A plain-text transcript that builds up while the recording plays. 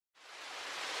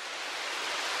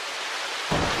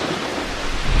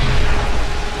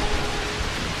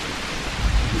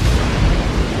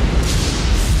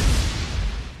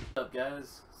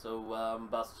guys? So I'm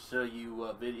about to show you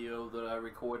a video that I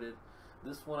recorded.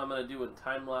 This one I'm going to do in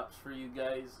time-lapse for you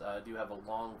guys. I do have a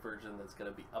long version that's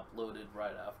going to be uploaded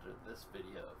right after this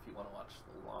video if you want to watch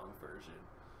the long version.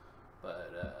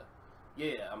 But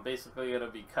yeah, I'm basically going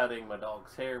to be cutting my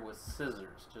dog's hair with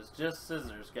scissors. Just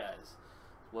scissors, guys.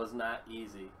 It was not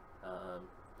easy.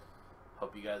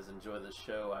 Hope you guys enjoy this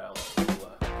show. I also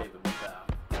gave him a bath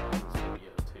on this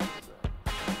video too.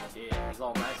 So yeah, he's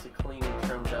all nice and clean and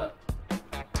trimmed up.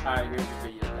 Alright, here's the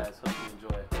video, guys. Hope you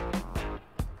enjoy it.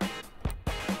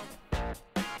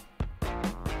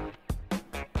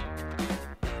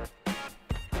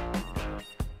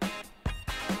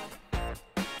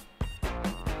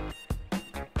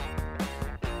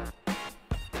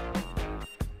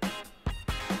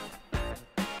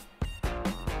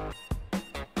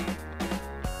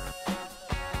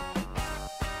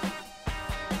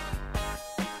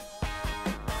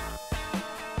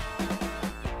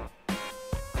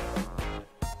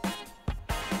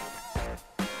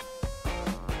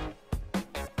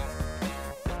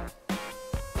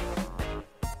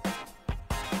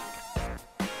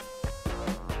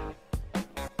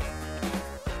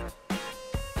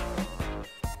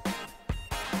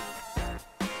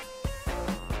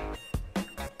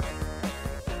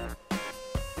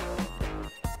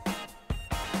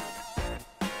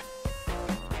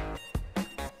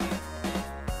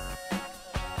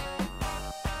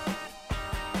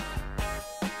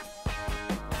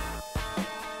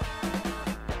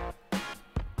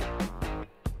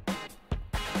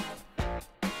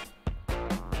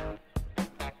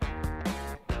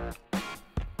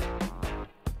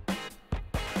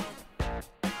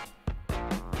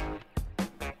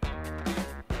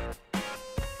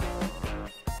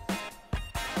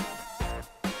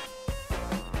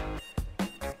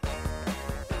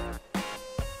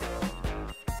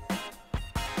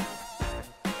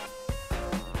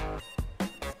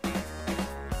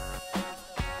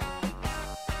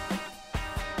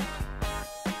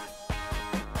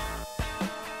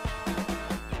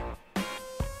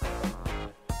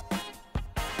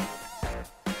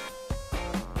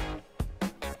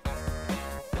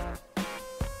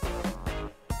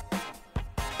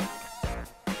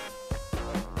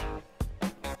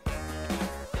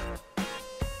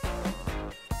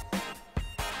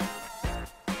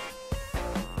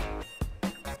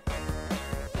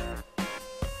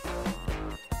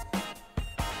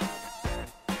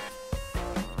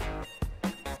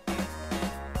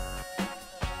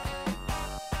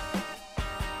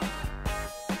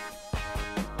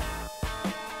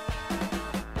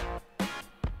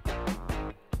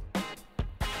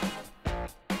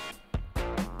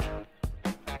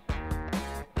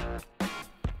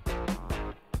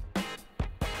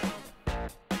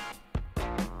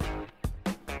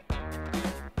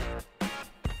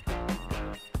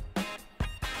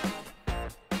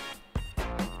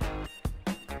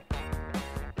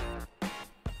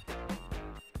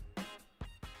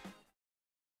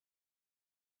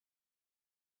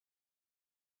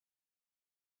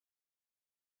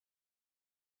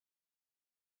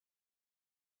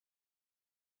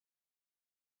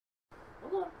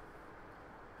 Hold on.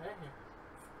 Right here.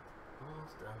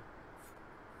 Almost done.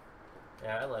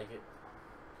 Yeah, I like it.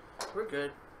 We're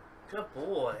good. Good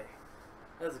boy.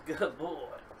 That's a good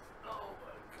boy. Oh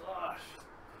my gosh.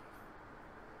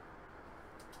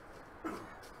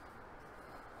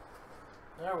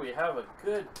 There we have a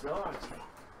good doggy.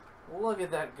 Look at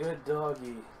that good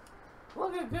doggy.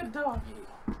 Look at good doggy.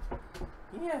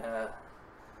 Yeah.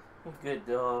 Good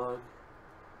dog.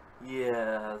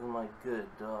 Yeah, that's my good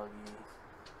doggy.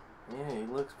 Yeah, he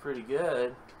looks pretty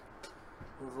good.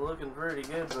 He's looking pretty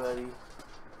good, buddy.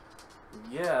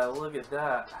 Yeah, look at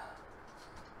that.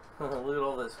 Look at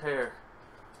all this hair.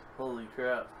 Holy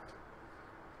crap.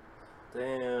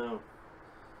 Damn.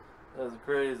 That's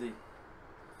crazy.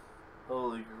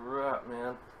 Holy crap,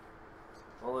 man.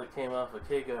 All that came off of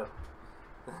Kekoa.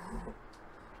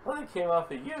 All that came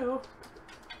off of you.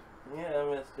 Yeah,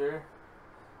 mister.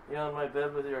 You on my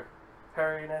bed with your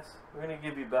hairiness? We're gonna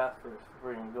give you a bath first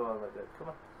before you can go on my bed. Come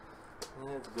on.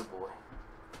 That's a good boy.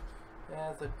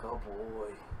 That's a good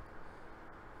boy.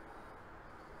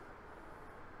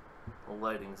 The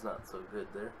lighting's not so good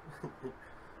there.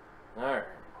 Alright.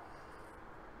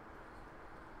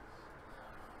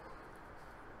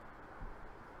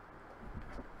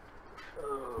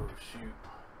 Oh, shoot.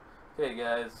 Okay,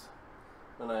 guys.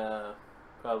 I'm gonna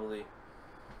probably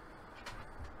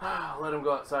let him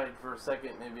go outside for a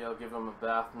second. Maybe I'll give him a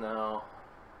bath now.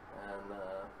 And,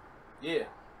 yeah.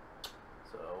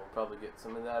 So, we'll probably get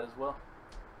some of that as well.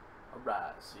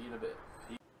 Alright, see you in a bit.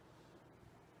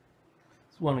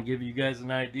 Just want to give you guys an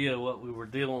idea of what we were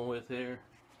dealing with here.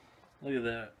 Look at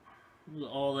that. Look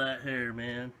at all that hair,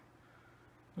 man.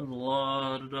 There's a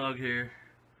lot of dog hair.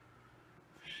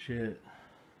 Shit.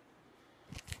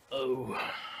 Oh.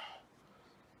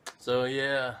 So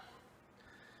yeah,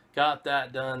 got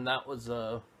that done. That was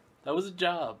a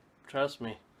job. Trust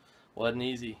me. Wasn't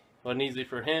easy. Wasn't easy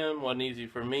for him. Wasn't easy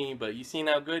for me. But you seen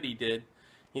how good he did.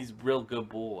 He's a real good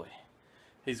boy.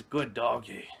 He's a good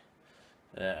doggy.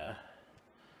 Yeah.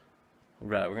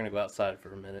 Right. We're gonna go outside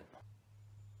for a minute.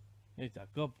 He's a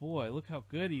good boy. Look how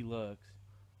good he looks.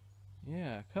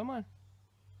 Yeah. Come on.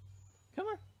 Come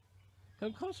on.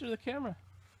 Come closer to the camera.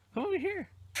 Come over here.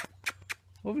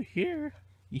 Over here.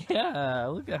 Yeah,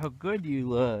 look at how good you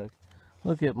look.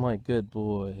 Look at my good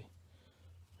boy.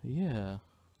 Yeah.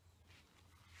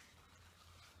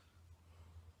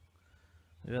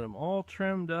 We got him all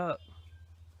trimmed up.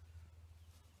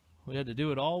 We had to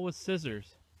do it all with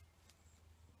scissors.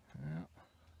 Yeah.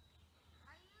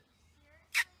 Are you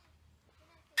seriously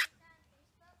gonna take that on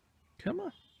Facebook? Come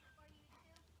on.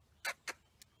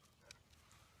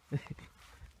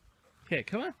 Okay,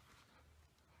 come on.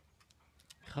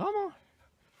 Come on.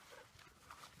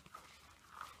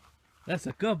 That's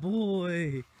a good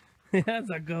boy. That's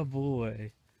a good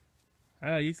boy.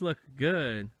 Oh, you look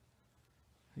good.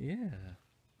 Yeah.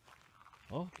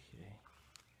 Okay.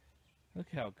 Look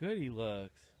how good he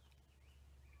looks.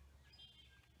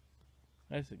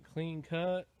 Nice and clean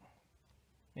cut.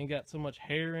 Ain't got so much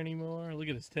hair anymore. Look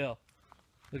at his tail.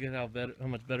 Look at how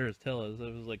much better his tail is.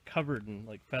 It was like covered in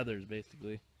like feathers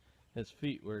basically. His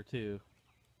feet were too.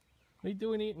 What are you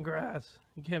doing eating grass?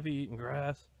 You can't be eating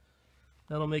grass.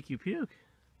 That'll make you puke.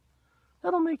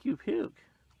 That'll make you puke.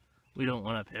 We don't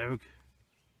want to puke.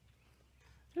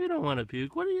 We don't want to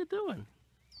puke. What are you doing?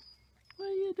 What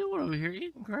are you doing over here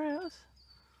eating grass?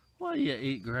 Why do you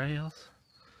eat grass?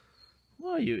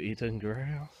 Why are you eating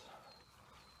grass?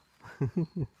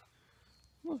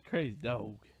 What's crazy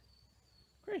dog?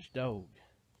 Crazy dog.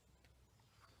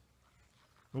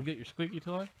 Wanna get your squeaky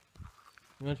toy?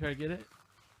 You wanna try to get it?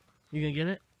 You gonna get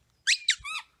it?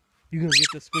 You gonna get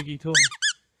the squeaky toy?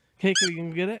 Keiko, you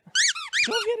gonna get it?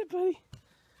 Go get it, buddy.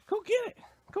 Go get it.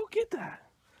 Go get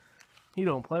that. He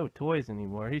don't play with toys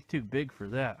anymore. He's too big for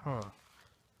that, huh?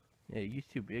 Yeah, he's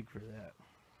too big for that.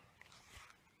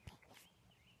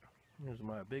 Here's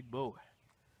my big boy.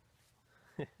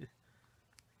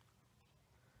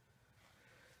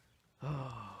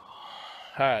 Oh.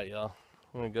 Alright, y'all.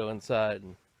 I'm gonna go inside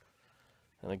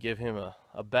and give him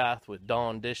a bath with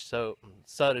Dawn dish soap and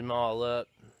sud him all up.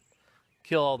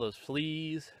 Kill all those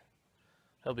fleas.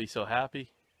 He'll be so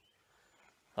happy.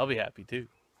 I'll be happy too.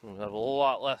 We'll have a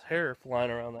lot less hair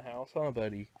flying around the house, huh,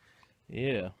 buddy?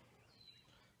 Yeah.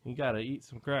 You gotta eat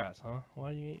some grass, huh? Why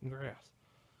are you eating grass?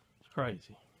 It's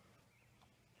crazy.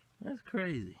 That's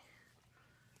crazy.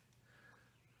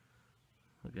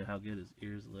 Look at how good his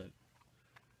ears look.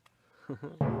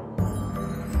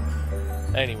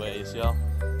 Anyways, y'all.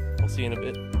 I'll see you in a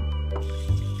bit.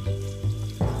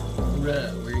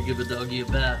 Alright, we're gonna give a doggy a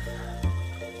bath.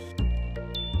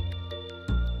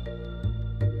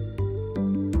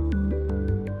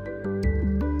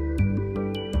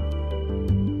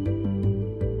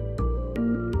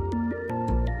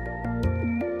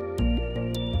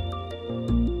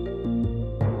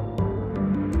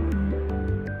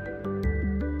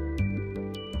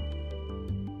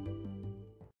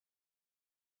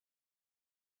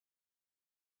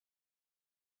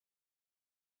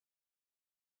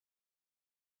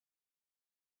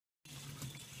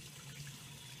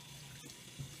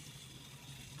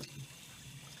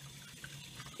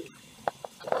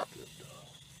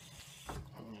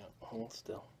 Hold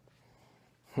still.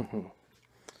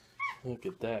 Look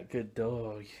at that good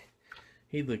dog.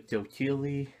 He looked so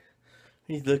chilly.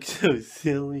 He looked so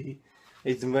silly.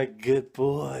 He's my good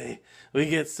boy. We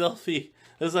get selfie.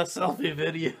 There's a selfie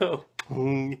video.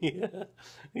 Yeah.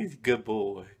 He's a good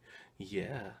boy.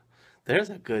 Yeah. There's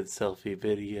a good selfie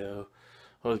video.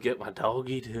 I'll get my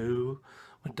doggy too.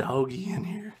 My doggy in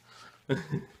here.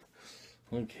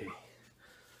 Okay.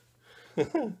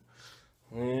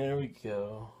 There we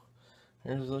go.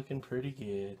 Here's looking pretty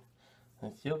good.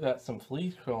 I still got some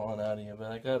fleas crawling out of you,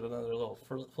 but I got another little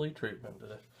flea treatment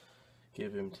to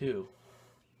give him too.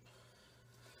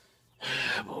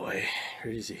 Boy,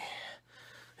 crazy.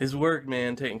 His work,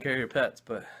 man, taking care of your pets,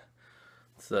 but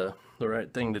it's the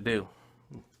right thing to do.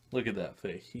 Look at that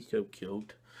face. He's so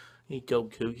cute. He's so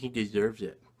cute. He deserves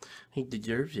it. He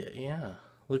deserves it, yeah.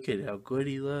 Look at how good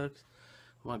he looks.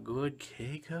 My good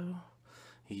Keiko.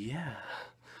 Yeah.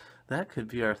 That could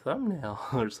be our thumbnail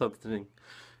or something.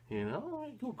 You know,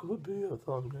 it could be a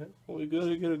thumbnail. We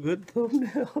gotta get a good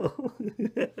thumbnail.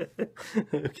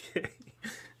 Okay.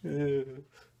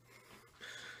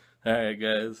 Alright,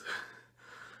 guys.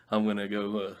 I'm gonna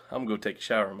go take a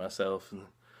shower myself, and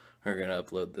we're gonna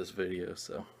upload this video,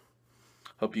 so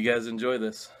hope you guys enjoy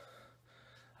this.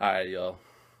 Alright, y'all.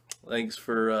 Thanks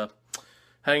for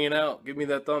hanging out. Give me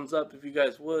that thumbs up if you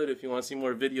guys would. If you want to see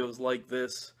more videos like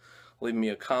this, leave me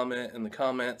a comment in the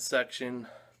comment section.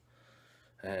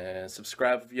 And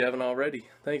subscribe if you haven't already.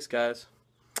 Thanks, guys.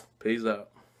 Peace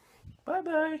out.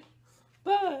 Bye-bye.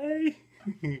 Bye.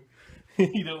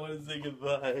 You don't want to say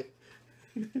goodbye.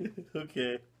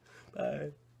 Okay.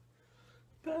 Bye.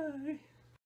 Bye.